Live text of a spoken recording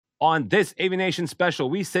On this AVNation special,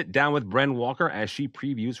 we sit down with Bren Walker as she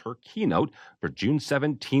previews her keynote for June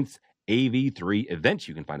 17th AV3 event.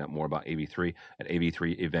 You can find out more about AV3 at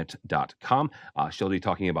AV3event.com. She'll be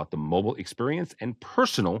talking about the mobile experience and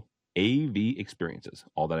personal AV experiences.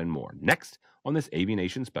 All that and more next on this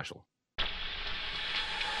AVNation special.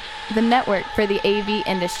 The network for the AV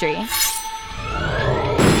industry.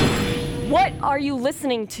 What are you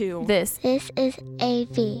listening to? This is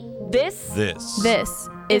AV. This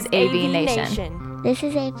is AVNation. This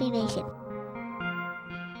is AVNation.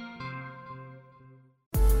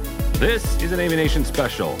 This is an AVNation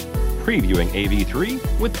special, previewing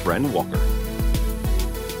AV3 with Bren Walker.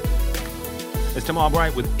 It's Tim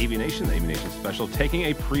Albright with AVNation, the AVNation special, taking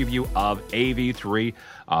a preview of AV3,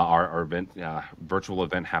 our event, virtual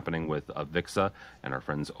event happening with VIXA and our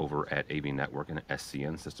friends over at AV Network and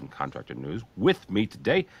SCN, System Contractor News. With me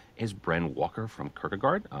today is Bren Walker from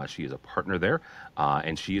Kierkegaard. She is a partner there,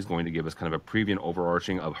 and she is going to give us kind of a preview and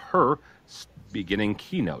overarching of her beginning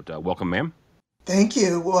keynote. Welcome, ma'am. Thank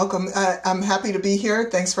you. Welcome. I'm happy to be here.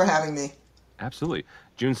 Thanks for having me. Absolutely.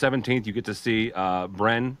 June 17th, you get to see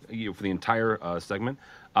Bren for the entire segment.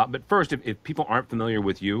 But first, if people aren't familiar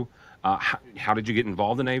with you, how did you get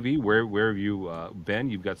involved in AV? Where have you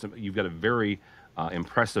been? You've got a very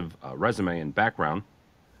impressive resume and background.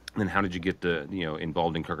 And how did you get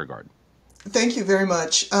involved in Kierkegaard? Thank you very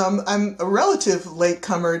much. I'm a relative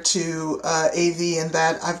latecomer to AV in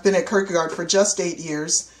that I've been at Kierkegaard for just 8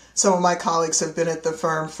 years. Some of my colleagues have been at the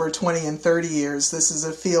firm for 20 and 30 years. This is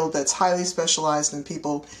a field that's highly specialized and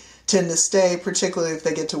people tend to stay, particularly if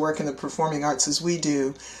they get to work in the performing arts as we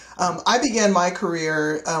do. I began my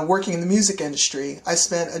career working in the music industry. I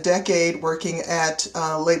spent a decade working at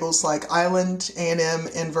labels like Island, A&M,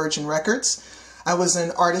 and Virgin Records. I was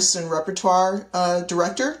an artist and repertoire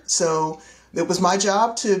director, so it was my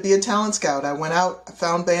job to be a talent scout. I went out,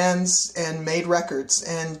 found bands, and made records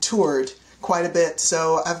and toured quite a bit.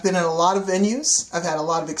 So I've been in a lot of venues. I've had a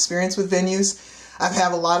lot of experience with venues. I've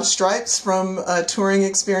had a lot of stripes from touring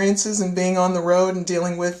experiences and being on the road and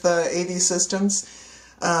dealing with AV systems.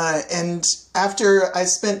 And after I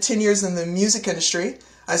spent 10 years in the music industry,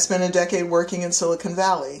 I spent a decade working in Silicon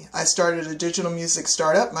Valley. I started a digital music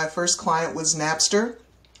startup. My first client was Napster.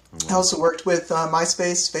 I also worked with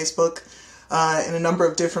MySpace, Facebook, and a number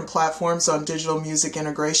of different platforms on digital music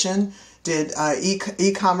integration. Did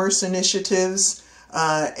e-commerce initiatives,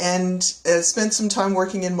 and spent some time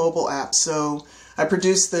working in mobile apps. So I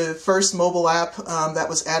produced the first mobile app that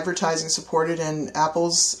was advertising supported in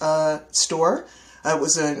Apple's store. It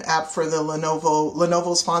was an app for the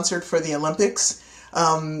Lenovo sponsored for the Olympics.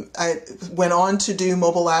 I went on to do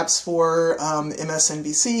mobile apps for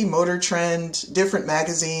MSNBC, Motor Trend, different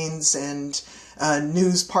magazines, and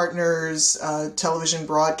news partners, television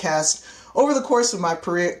broadcast. Over the course of my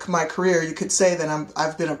career, you could say that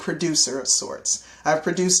I've been a producer of sorts. I've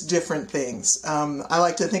produced different things. I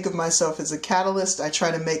like to think of myself as a catalyst. I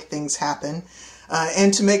try to make things happen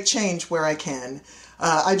and to make change where I can.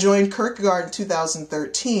 I joined Kierkegaard in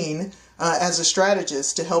 2013 as a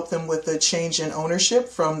strategist to help them with the change in ownership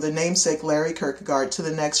from the namesake Larry Kierkegaard to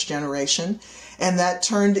the next generation. And that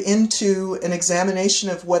turned into an examination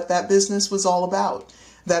of what that business was all about.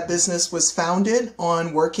 That business was founded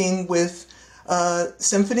on working with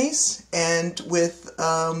symphonies and with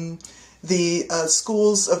the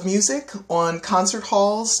schools of music on concert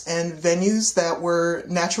halls and venues that were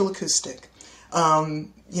natural acoustic.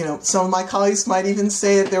 Some of my colleagues might even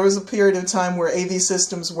say that there was a period of time where AV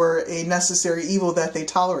systems were a necessary evil that they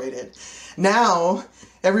tolerated. Now,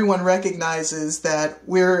 everyone recognizes that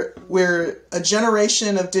we're a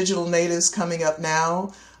generation of digital natives coming up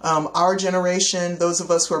now. Our generation, those of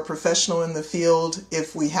us who are professional in the field,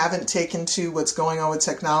 if we haven't taken to what's going on with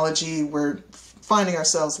technology, we're finding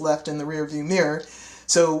ourselves left in the rearview mirror.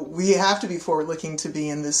 So we have to be forward-looking to be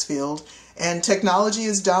in this field. And technology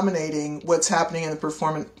is dominating what's happening in the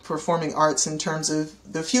performing arts in terms of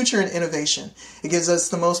the future and innovation. It gives us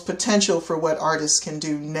the most potential for what artists can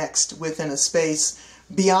do next within a space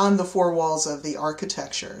beyond the four walls of the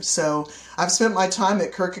architecture. So I've spent my time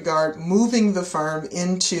at Kierkegaard moving the firm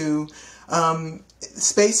into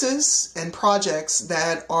spaces and projects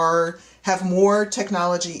that have more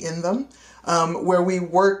technology in them, where we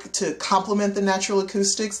work to complement the natural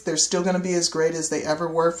acoustics. They're still going to be as great as they ever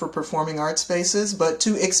were for performing arts spaces, but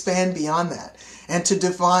to expand beyond that and to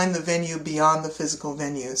define the venue beyond the physical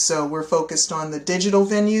venue. So we're focused on the digital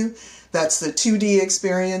venue. That's the 2D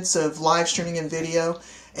experience of live streaming and video,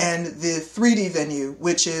 and the 3D venue,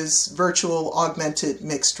 which is virtual augmented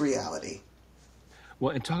mixed reality.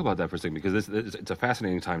 Well, and talk about that for a second, because it's a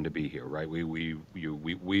fascinating time to be here, right?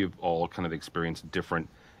 We've all kind of experienced different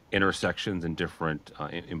intersections and different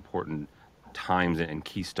important times and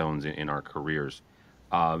keystones in our careers.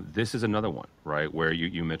 This is another one, right? Where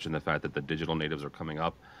you mentioned the fact that the digital natives are coming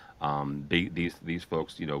up. These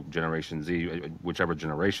folks, Generation Z, whichever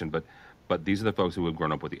generation, but these are the folks who have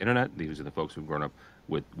grown up with the internet. These are the folks who've grown up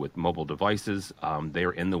with mobile devices. They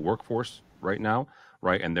are in the workforce right now,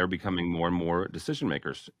 right? And they're becoming more and more decision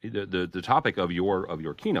makers. The topic of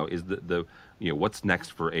your keynote is the what's next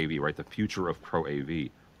for AV, right? The future of pro AV.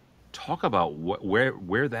 Talk about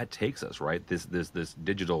where that takes us, right? This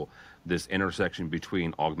digital, this intersection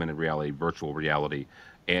between augmented reality, virtual reality,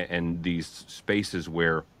 and these spaces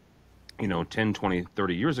where 10, 20,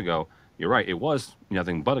 30 years ago, you're right, it was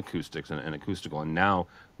nothing but acoustics and acoustical. And now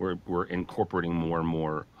we're incorporating more and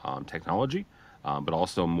more technology, but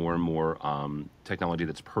also more and more technology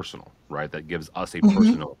that's personal, right? That gives us a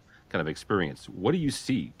personal kind of experience. What do you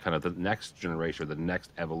see kind of the next generation, or the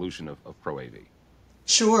next evolution of Pro AV?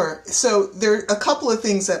 Sure. So there are a couple of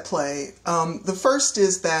things at play. The first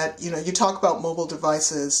is that, you talk about mobile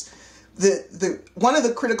devices. The one of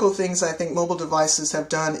the critical things I think mobile devices have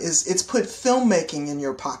done is it's put filmmaking in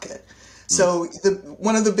your pocket. So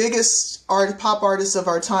one of the biggest pop artists of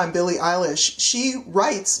our time, Billie Eilish, she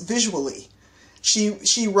writes visually.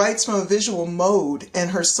 She writes from a visual mode, and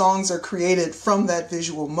her songs are created from that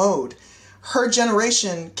visual mode. Her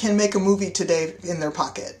generation can make a movie today in their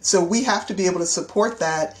pocket. So we have to be able to support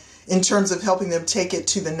that in terms of helping them take it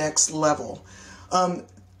to the next level.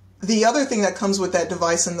 The other thing that comes with that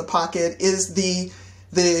device in the pocket is the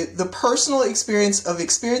personal experience of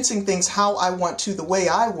experiencing things how I want to, the way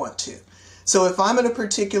I want to. So if I'm in a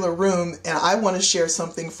particular room and I want to share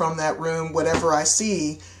something from that room, whatever I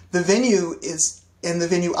see, the venue is, and the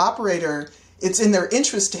venue operator, it's in their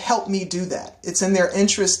interest to help me do that. It's in their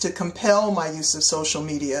interest to compel my use of social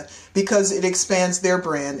media because it expands their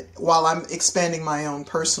brand while I'm expanding my own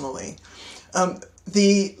personally. At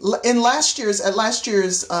last year's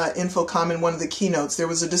InfoComm, in one of the keynotes, there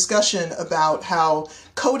was a discussion about how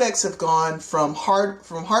codecs have gone from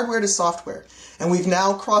hardware to software, and we've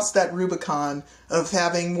now crossed that Rubicon of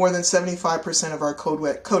having more than 75% of our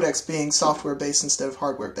codecs being software-based instead of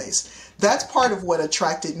hardware-based. That's part of what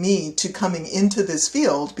attracted me to coming into this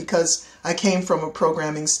field, because I came from a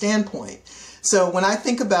programming standpoint. So when I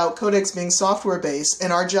think about codecs being software-based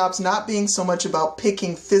and our jobs not being so much about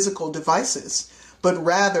picking physical devices, but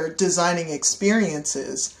rather designing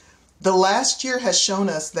experiences, the last year has shown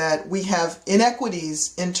us that we have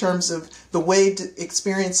inequities in terms of the way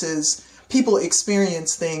people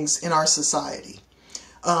experience things in our society.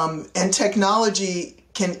 And technology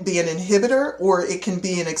can be an inhibitor, or it can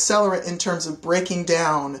be an accelerant in terms of breaking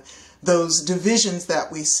down those divisions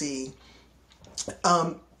that we see.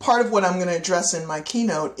 Part of what I'm going to address in my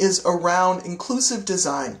keynote is around inclusive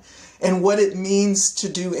design and what it means to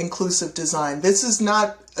do inclusive design. This is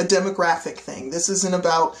not a demographic thing. This isn't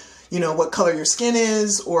about, what color your skin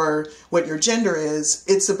is or what your gender is.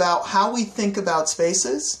 It's about how we think about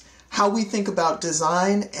spaces, how we think about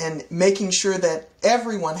design, and making sure that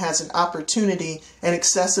everyone has an opportunity and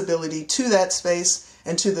accessibility to that space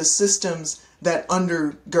and to the systems that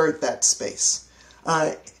undergird that space.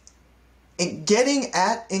 And getting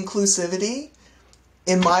at inclusivity,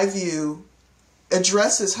 in my view,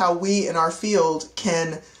 addresses how we in our field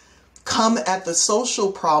can come at the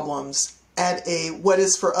social problems at what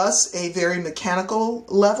is for us a very mechanical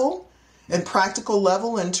level and practical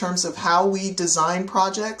level in terms of how we design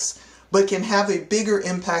projects, but can have a bigger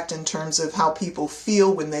impact in terms of how people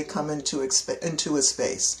feel when they come into a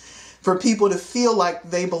space. For people to feel like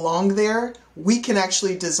they belong there, we can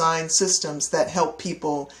actually design systems that help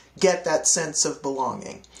people get that sense of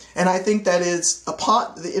belonging. And I think that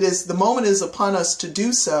the moment is upon us to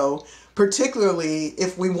do so, particularly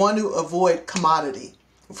if we want to avoid commodity.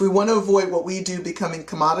 If we want to avoid what we do becoming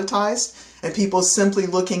commoditized and people simply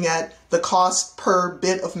looking at the cost per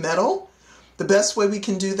bit of metal, the best way we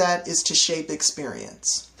can do that is to shape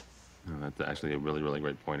experience. That's actually a really, really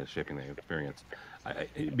great point, is shaping the experience.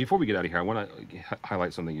 Before we get out of here, I want to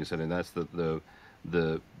highlight something you said, and that's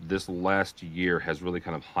this last year has really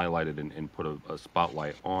kind of highlighted and put a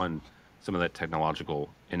spotlight on some of that technological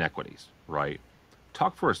inequities, right?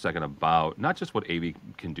 Talk for a second about not just what AV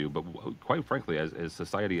can do, but quite frankly, as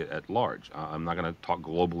society at large. I'm not going to talk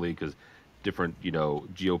globally because different,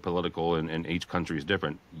 geopolitical and each country is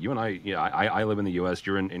different. You and I live in the U.S.,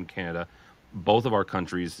 you're in Canada. Both of our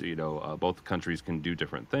countries, both countries can do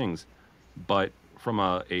different things, but from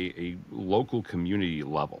a local community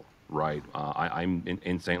level, right? I'm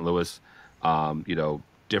in St. Louis,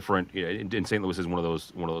 different. In St. Louis is one of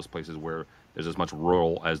those places where there's as much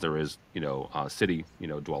rural as there is, city,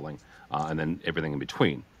 dwelling, and then everything in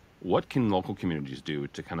between. what can local communities do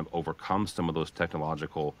to kind of overcome some of those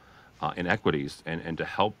technological inequities and to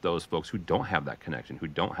help those folks who don't have that connection, who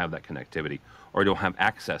don't have that connectivity, or don't have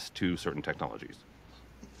access to certain technologies?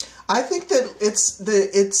 I think that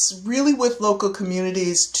it's really with local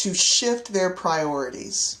communities to shift their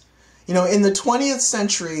priorities. In the 20th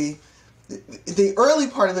century, the early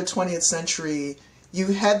part of the 20th century, you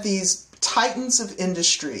had these titans of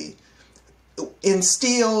industry in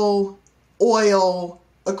steel, oil,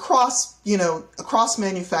 across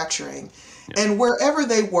manufacturing. Yeah. And wherever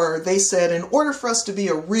they were, they said, in order for us to be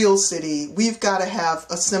a real city, we've got to have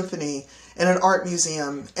a symphony and an art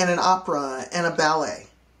museum and an opera and a ballet.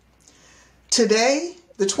 Today,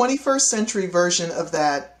 the 21st century version of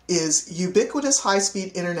that is ubiquitous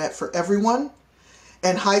high-speed internet for everyone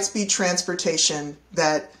and high-speed transportation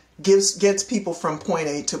that gets people from point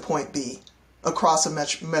A to point B across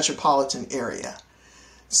a metropolitan area.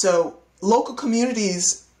 So local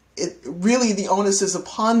communities, really the onus is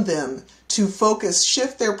upon them to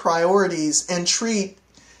shift their priorities and treat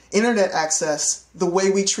internet access the way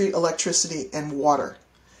we treat electricity and water,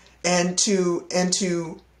 and to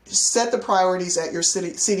set the priorities at your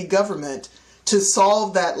city government to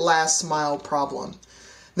solve that last mile problem.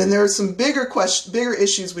 Then there are some bigger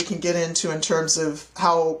issues we can get into in terms of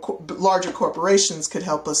how larger corporations could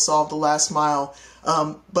help us solve the last mile.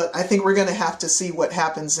 But I think we're going to have to see what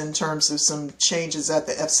happens in terms of some changes at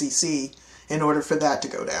the FCC in order for that to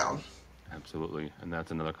go down. Absolutely. And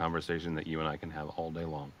that's another conversation that you and I can have all day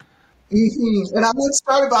long. Mm-hmm. And I would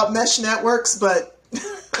start about mesh networks, but...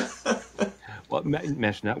 Well,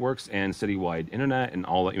 mesh networks and citywide internet and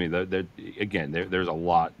all that. I mean, there's a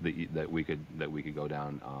lot that we could go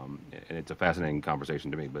down, and it's a fascinating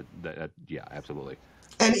conversation to me. But yeah, absolutely.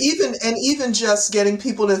 And even just getting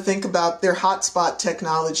people to think about their hotspot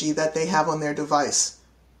technology that they have on their device,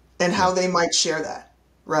 and how they might share that,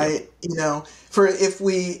 right? Yeah.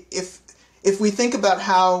 If we think about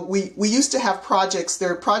how we used to have projects,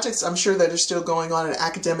 there are projects I'm sure that are still going on at an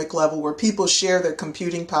academic level where people share their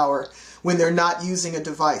computing power when they're not using a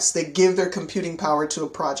device. They give their computing power to a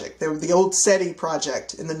project. The old SETI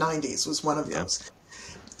project in the 90s was one of those.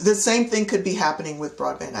 The same thing could be happening with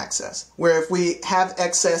broadband access, where if we have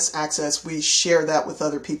excess access, we share that with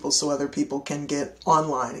other people so other people can get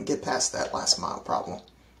online and get past that last mile problem.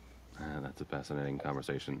 That's a fascinating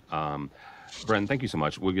conversation. Bren, thank you so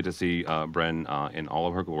much. We'll get to see Bren in all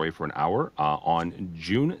of her glory for an hour on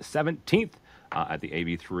June 17th at the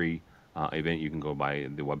AV3 event. You can go by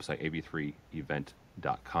the website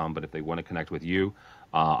AV3event.com. But if they want to connect with you,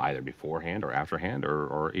 either beforehand or afterhand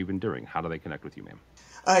or even during, how do they connect with you, ma'am?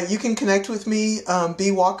 You can connect with me,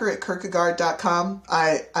 bwalker at kierkegaard.com.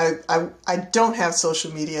 I don't have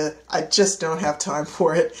social media. I just don't have time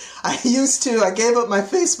for it. I used to. I gave up my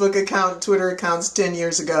Facebook account, Twitter accounts 10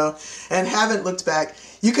 years ago and haven't looked back.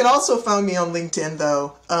 You can also find me on LinkedIn,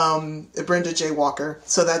 though, Brenda J. Walker.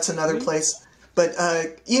 So that's another place. But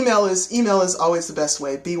email is always the best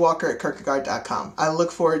way, bwalker at kierkegaard.com. I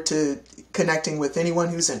look forward to connecting with anyone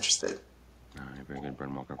who's interested. Very good.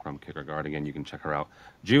 Bren Walker from Kierkegaard. Again, you can check her out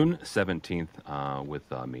June 17th with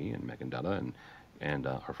me and Megan Dutta and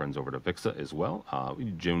our friends over at AVIXA as well.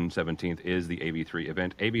 June 17th is the AV3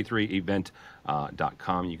 event,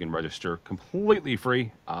 AV3event.com. You can register completely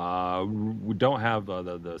free. We don't have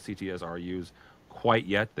the CTSRUs quite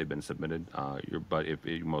yet. They've been submitted, but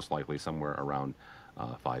most likely somewhere around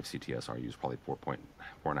 5 CTSRUs, probably 4.5,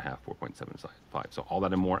 4.75. So all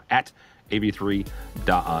that and more at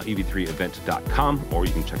AV3event.com, or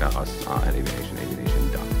you can check out us at AVNation,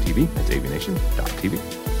 AVNation.tv. That's AVNation.tv.